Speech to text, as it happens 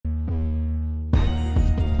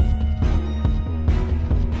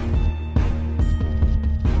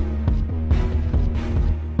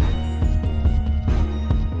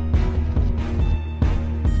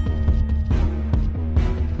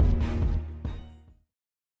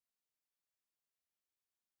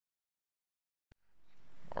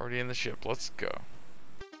Already in the ship. Let's go.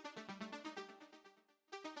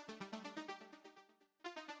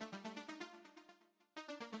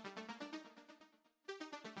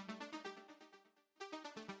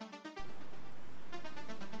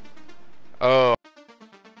 Oh.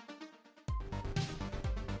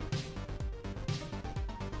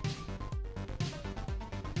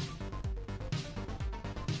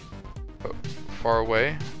 Far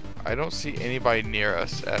away. I don't see anybody near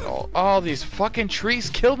us at all. Oh, these fucking trees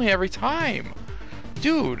kill me every time.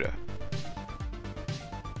 Dude.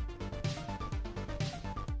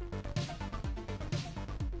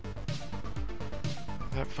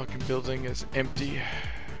 That fucking building is empty.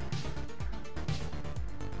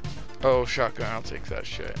 Oh, shotgun. I'll take that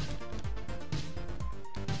shit.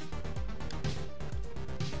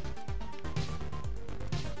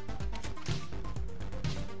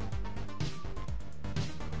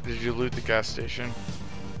 Did you loot the gas station?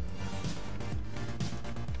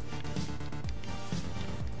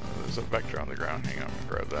 There's a vector on the ground. Hang on, I'm gonna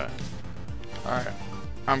grab that. Alright,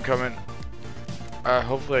 I'm coming.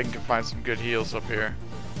 Hopefully I can find some good heals up here.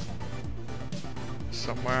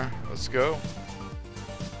 Somewhere. Let's go.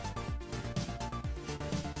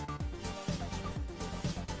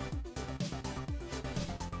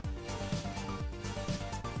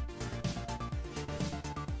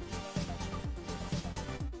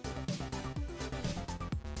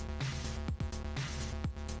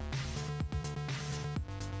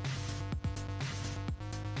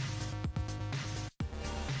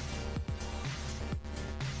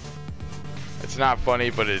 It's not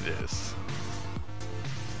funny, but it is.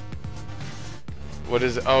 What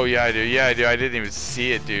is it? Oh, yeah, I do. Yeah, I do. I didn't even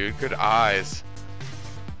see it, dude. Good eyes.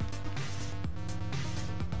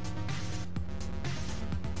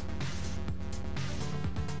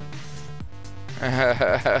 And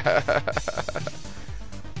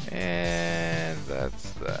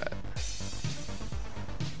that's that.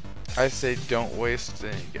 I say don't waste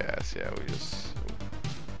any gas. Yeah,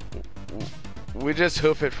 we just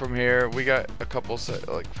hoof it from here. We got a couple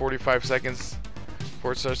like 45 seconds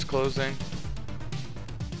before it starts closing.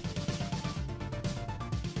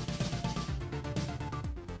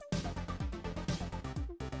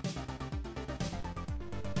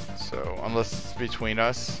 So unless it's between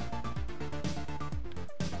us,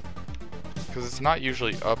 because it's not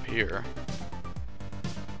usually up here.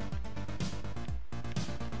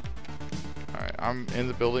 Alright, I'm in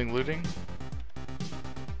the building looting.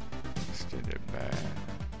 Let's get it back.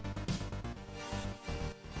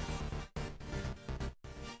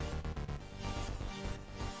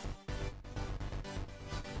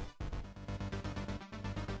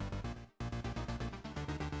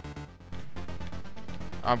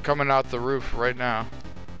 I'm coming out the roof right now.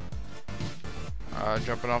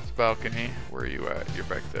 Jumping off the balcony. Where are you at? You're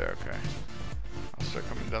back there, okay. I'll start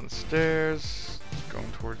coming down the stairs, going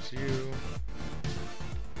towards you.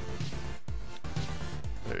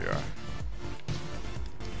 There you are.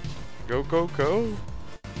 Go, go, go!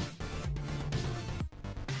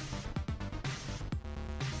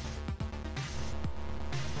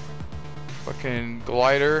 Fucking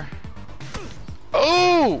glider.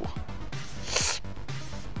 Oh!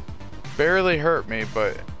 Barely hurt me,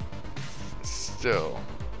 but still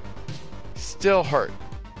hurt.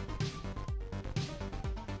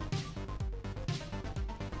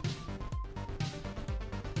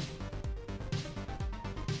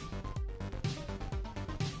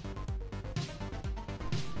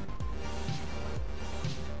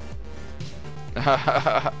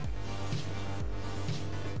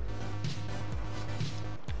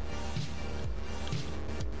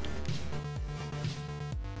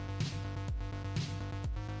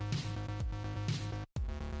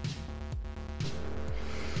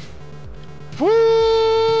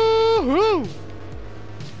 Woo-hoo!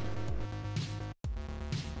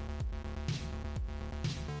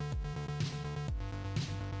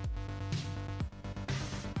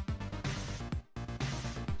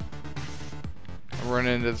 I'm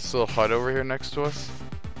running into this little hut over here next to us,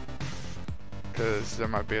 because there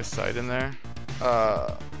might be a site in there.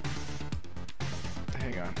 Hang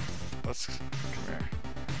on. Let's come here.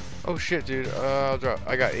 Oh shit, dude. I'll drop.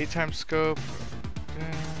 I got 8x scope.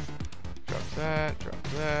 Drop that, drop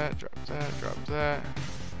that, drop that, drop that.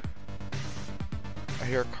 I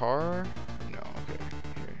hear a car? No, okay.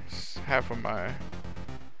 Here's half of my...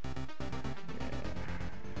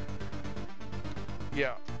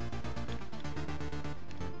 Yeah.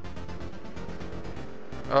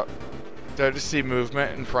 Oh, did I just see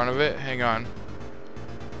movement in front of it? Hang on.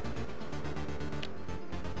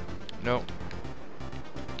 Nope.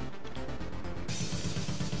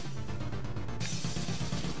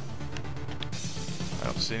 I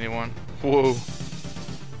don't see anyone. Whoa.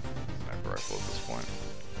 Sniper rifle at this point.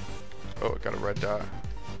 Oh, it got a red dot.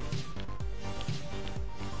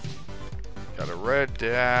 Got a red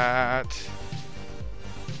dot.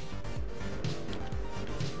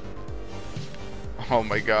 Oh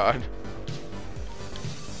my god.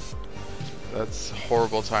 That's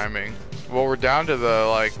horrible timing. Well, we're down to the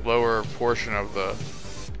like lower portion of the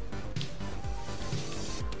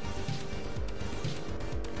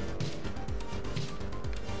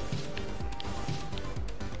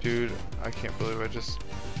dude, I can't believe I just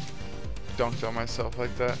dunked on myself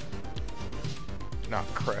like that. Not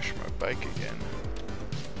crash my bike again.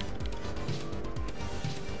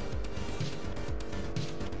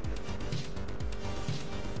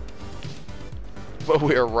 But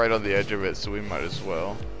we are right on the edge of it, so we might as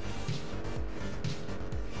well.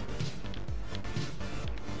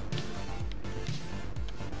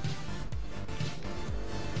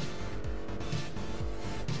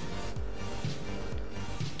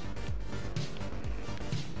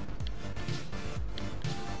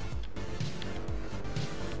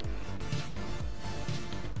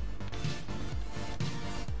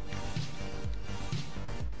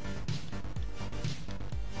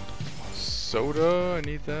 Soda, I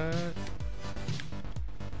need that.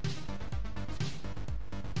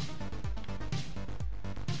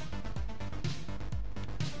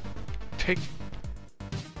 Take.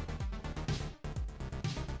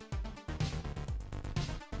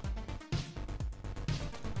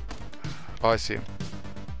 Oh, I see him.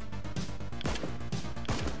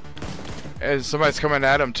 And somebody's coming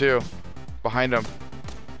at him too. Behind him.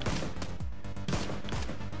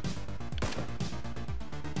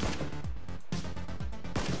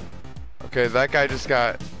 Okay, that guy just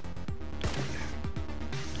got...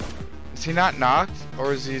 Is he not knocked?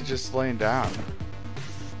 Or is he just laying down?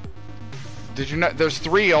 Did you not... There's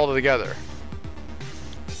 3 all together.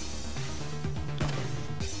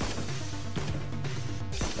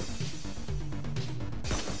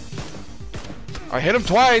 I hit him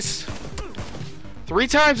twice! 3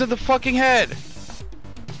 times in the fucking head!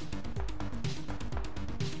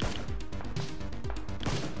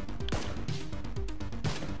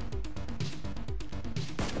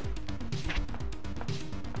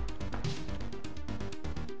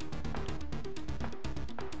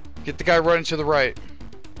 Get the guy running to the right.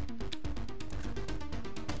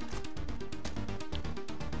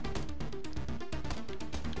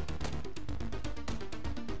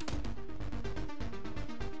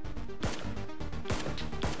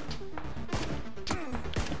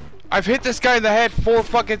 I've hit this guy in the head 4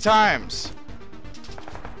 fucking times.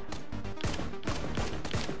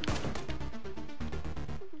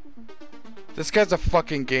 This guy's a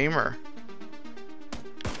fucking gamer.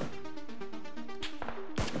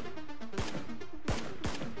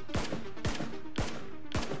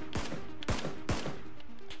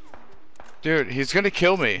 Dude, he's gonna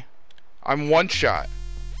kill me. I'm 1 shot.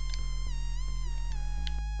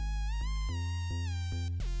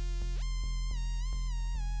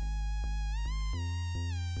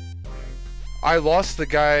 I lost the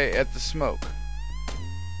guy at the smoke.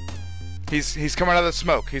 He's coming out of the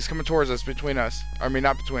smoke. He's coming towards us, between us. I mean,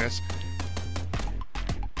 not between us.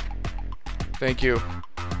 Thank you.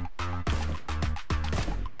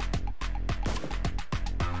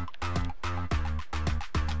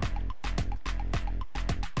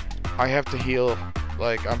 I have to heal.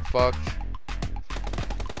 Like, I'm fucked.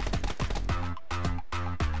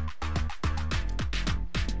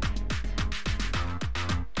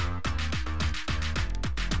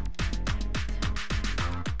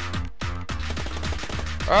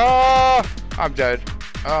 Oh, I'm dead.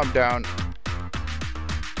 Oh, I'm down.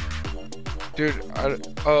 Dude,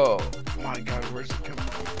 oh my god, where's it coming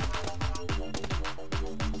from?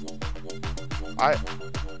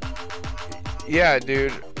 Yeah,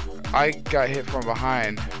 dude. I got hit from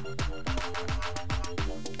behind.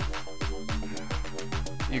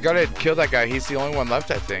 You gotta kill that guy. He's the only one left,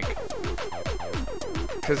 I think.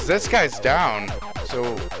 Cause this guy's down.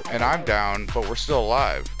 So, and I'm down, but we're still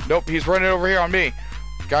alive. Nope, he's running over here on me.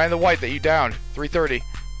 Guy in the white that you downed. 330.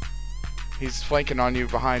 He's flanking on you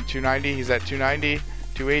behind 290. He's at 290,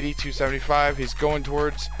 280, 275. He's going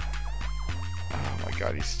towards... Oh my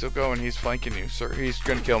god, he's still going. He's flanking you, sir. He's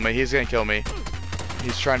gonna kill me. He's gonna kill me.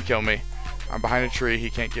 He's trying to kill me. I'm behind a tree. He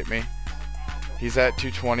can't get me. He's at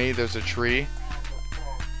 220. There's a tree.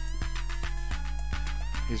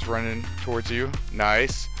 He's running towards you.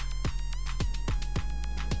 Nice.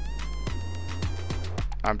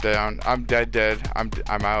 I'm down. I'm dead. I'm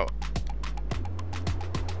out.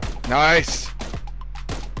 Nice.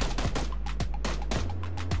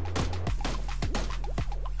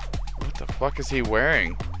 What the fuck is he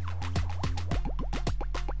wearing?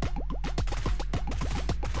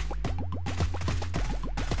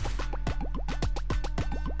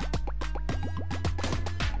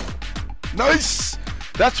 Nice!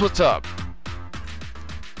 That's what's up.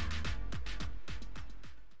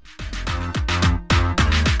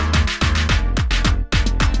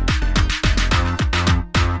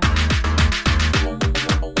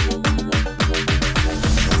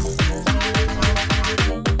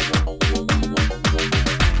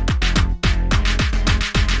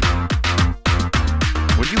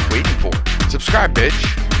 What are you waiting for? Subscribe, bitch.